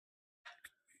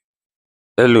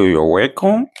Hello, you're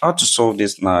welcome. How to solve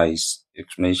this nice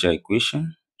exponential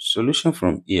equation? Solution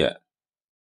from here.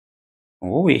 And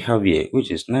what we have here,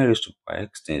 which is 9 raised to power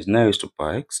x times 9 raised to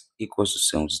power x equals to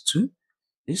 72.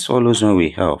 This follows when we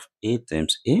have a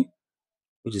times a,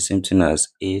 which is same thing as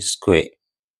a square.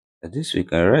 That is, we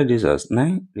can write this as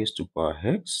 9 raised to power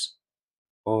x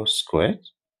all squared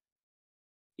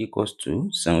equals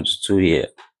to 72 here.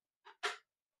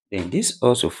 Then this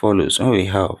also follows when we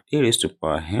have a raised to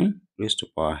power m raised to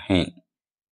power n.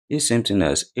 This same thing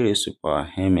as a raised to power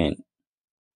mn.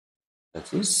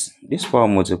 That is, this power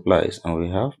multiplies and we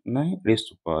have 9 raised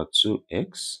to power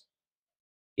 2x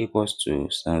equals to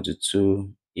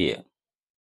 72 here.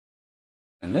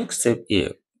 The next step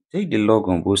here, take the log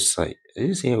on both sides.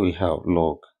 This here we have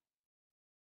log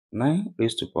 9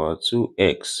 raised to power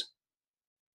 2x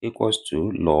equals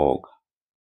to log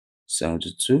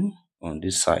 72 on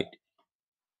this side.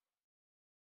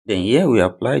 Then here we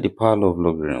apply the power law of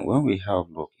logarithm when we have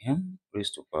log m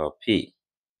raised to power p.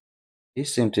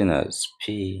 This same thing as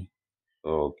p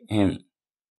log m.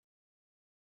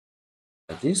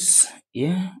 That is,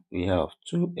 here we have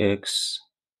 2x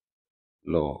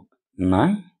log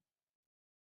 9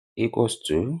 equals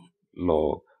to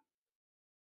log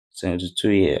 72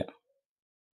 here.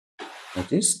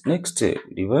 That is, next step,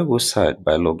 divide both sides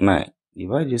by log 9.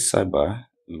 Divide this side by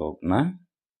log 9.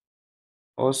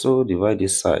 Also divide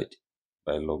this side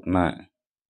by log 9,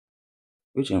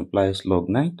 which implies log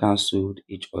 9 cancelled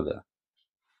each other.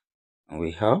 And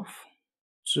we have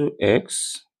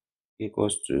 2x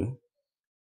equals to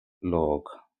log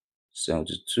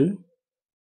 72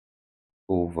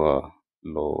 over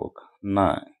log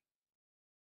 9.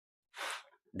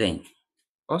 Then,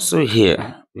 also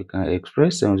here, we can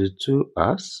express 72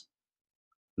 as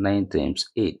 9 times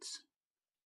 8.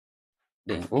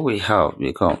 Then what we have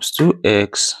becomes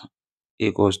 2x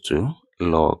equals to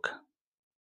log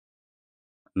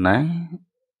 9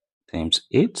 times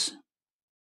 8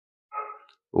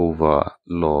 over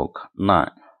log 9.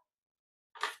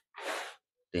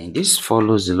 Then this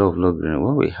follows the law of logarithm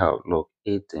when we have log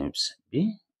a times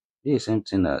b. This is the same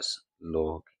thing as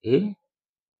log a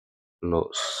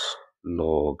plus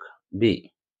log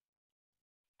b.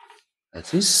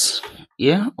 That is,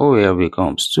 here all we have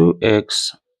becomes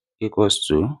 2x equals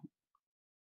to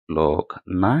log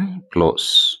 9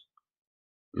 plus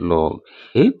log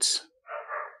 8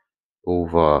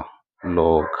 over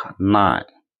log 9.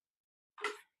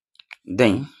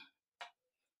 Then,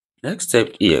 next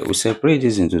step here, we separate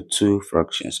this into two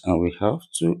fractions and we have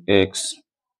 2x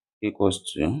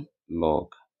equals to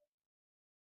log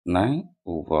 9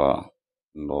 over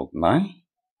log 9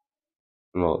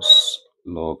 plus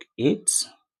log 8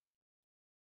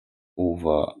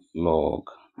 over log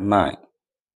 9.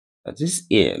 That is,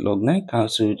 here, log 9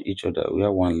 cancelled each other. We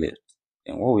have one left.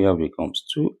 And what we have becomes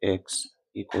 2x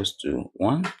equals to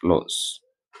 1 plus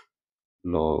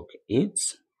log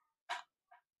 8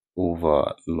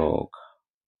 over log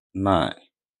 9.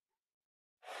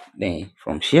 Then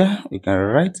from here, we can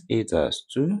write 8 as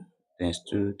 2 times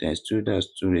 2 times 2,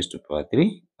 that's 2 raised to power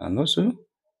 3. And also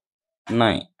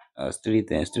 9 as 3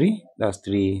 times 3, that's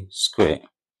 3 square.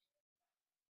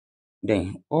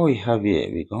 Then all we have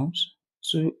here becomes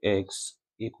 2x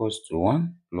equals to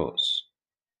 1 plus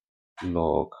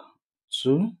log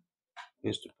 2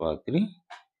 raised to power 3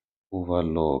 over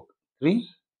log 3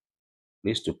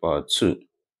 raised to power 2.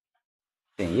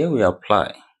 Then here we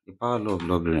apply the power law of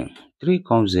logarithm. 3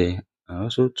 comes here and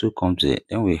also 2 comes here.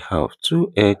 Then we have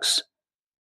 2x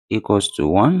equals to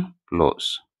 1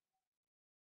 plus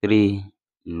 3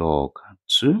 log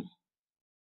 2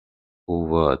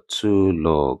 over 2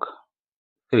 log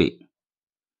 3,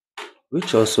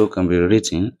 which also can be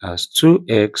written as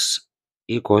 2x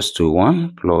equals to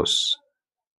 1 plus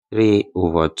 3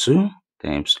 over 2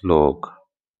 times log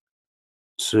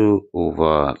 2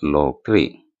 over log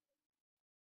 3.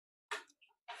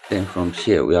 Then from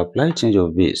here, we apply change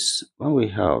of base when we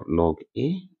have log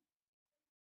a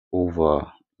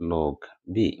over log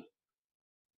b.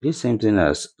 This same thing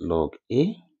as log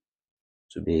a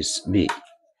to base b.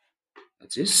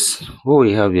 That is, what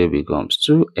we have here becomes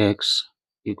 2x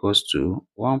equals to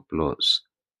 1 plus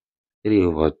 3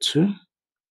 over 2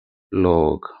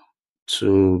 log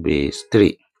 2 base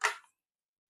 3.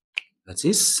 That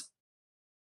is,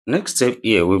 next step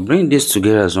here, we bring this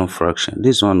together as one fraction.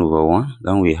 This 1 over 1,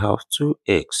 then we have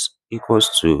 2x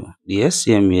equals to the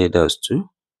LCM here, that's 2.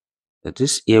 That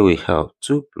is, here we have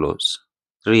 2 plus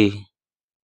 3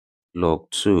 log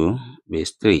 2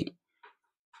 base 3.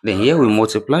 Then here we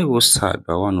multiply both sides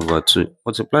by 1 over 2.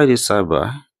 Multiply this side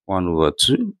by 1 over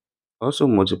 2. Also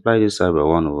multiply this side by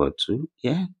 1 over 2.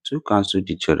 Here, 2 cancel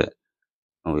each other.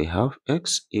 And we have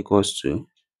x equals to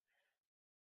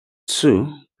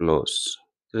 2 plus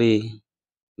 3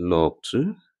 log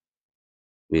 2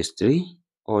 base 3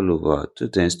 all over 2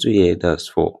 times 2 here, that's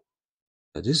 4.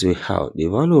 That is, we have the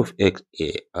value of x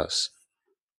here as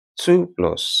 2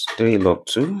 plus 3 log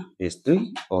 2 is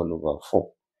 3 all over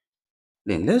 4.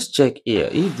 Then let's check here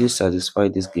if this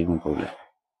satisfies this given problem.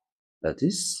 That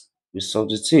is, we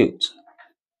substitute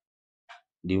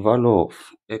the value of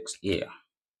x here,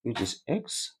 which is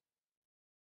x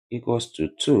equals to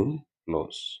 2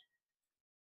 plus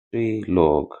 3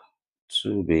 log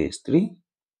 2 base 3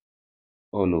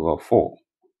 all over 4.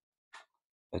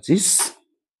 That is,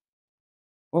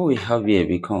 what we have here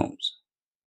becomes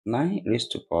 9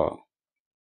 raised to power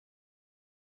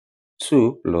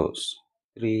 2 plus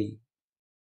 3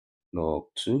 log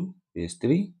 2 base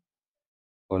 3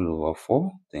 all over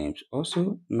 4 times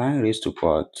also 9 raised to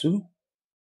power 2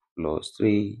 plus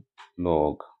 3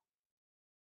 log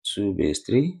 2 base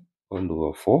 3 all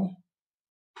over 4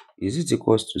 is it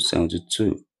equals to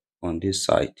 72 on this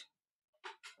side.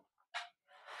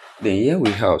 Then here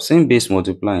we have same base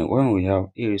multiplying when we have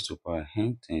a raised to power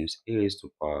n times a raised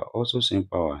to power also same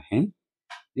power n.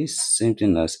 This same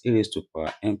thing as a raised to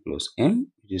power n plus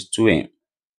m, which is 2m.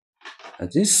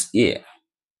 That is here.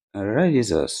 I write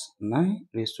this as 9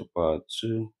 raised to power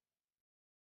 2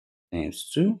 times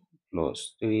 2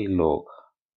 plus 3 log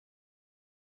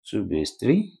 2 base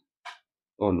 3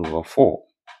 all over 4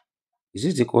 is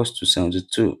it equals to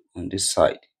 72 on this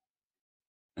side.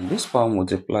 And this power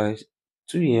multiplies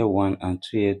 2 here 1 and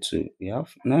 2 here 2. We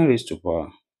have 9 raised to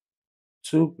power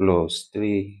 2 plus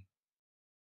 3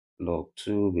 log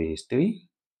 2 base 3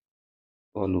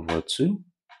 all over 2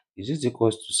 is it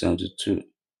equals to 72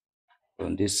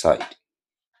 on this side.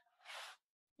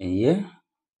 And here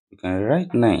we can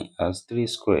write 9 as 3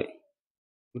 square,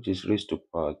 which is raised to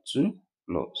power 2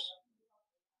 plus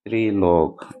 3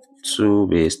 log 2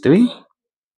 base 3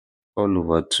 all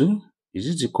over 2 is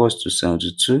it equals to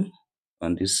 72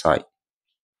 on this side.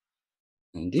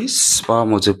 And this power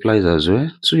multiplies as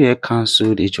well. 2 here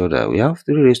cancelled each other. We have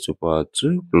 3 raised to power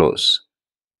 2 plus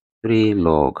 3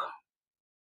 log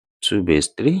 2 base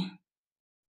 3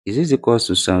 is it equals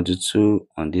to 72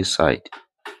 on this side.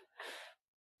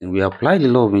 And we apply the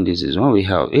law of indices when we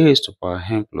have a raised to power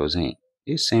n plus n.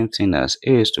 This same thing as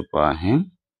a raised to power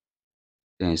n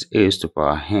times a raised to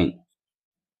power n.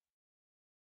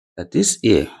 That is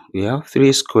here we have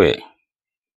 3 square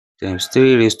times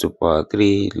 3 raised to power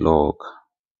 3 log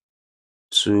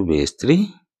 2 base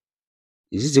 3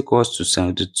 is it equals to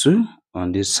 72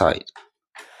 on this side.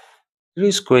 3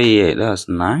 square here, that's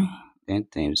 9. Then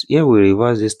times here we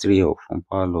reverse this 3 up from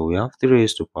power law. We have 3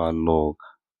 raised to power log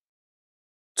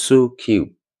 2 cube,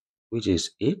 which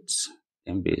is 8,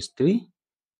 then base 3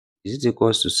 is it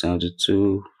equals to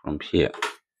 72 from here.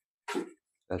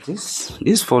 That is,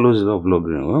 this follows the law of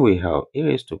logarithm when we have a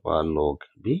raised to power log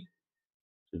b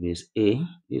to base a,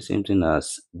 the same thing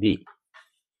as b.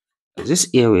 This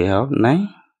here we have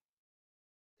 9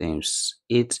 times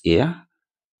 8 here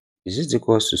is it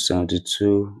equals to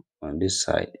 72 on this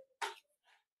side.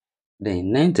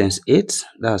 Then 9 times 8,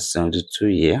 that's 72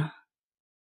 here,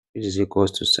 which is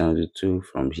equals to 72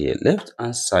 from here. Left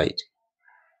hand side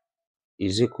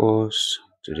is equals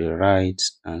to the right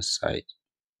hand side.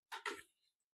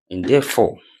 And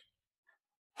therefore,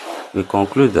 we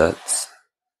conclude that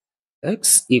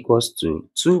x equals to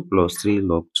 2 plus 3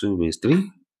 log 2 base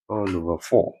 3 all over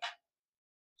 4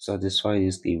 satisfy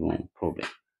this given problem.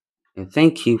 And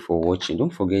thank you for watching.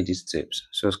 Don't forget these steps.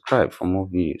 Subscribe for more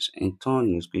videos and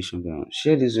turn notification bell on.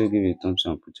 Share this video, give it a thumbs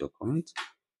up, put your comment.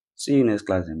 See you next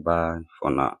class and bye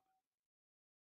for now.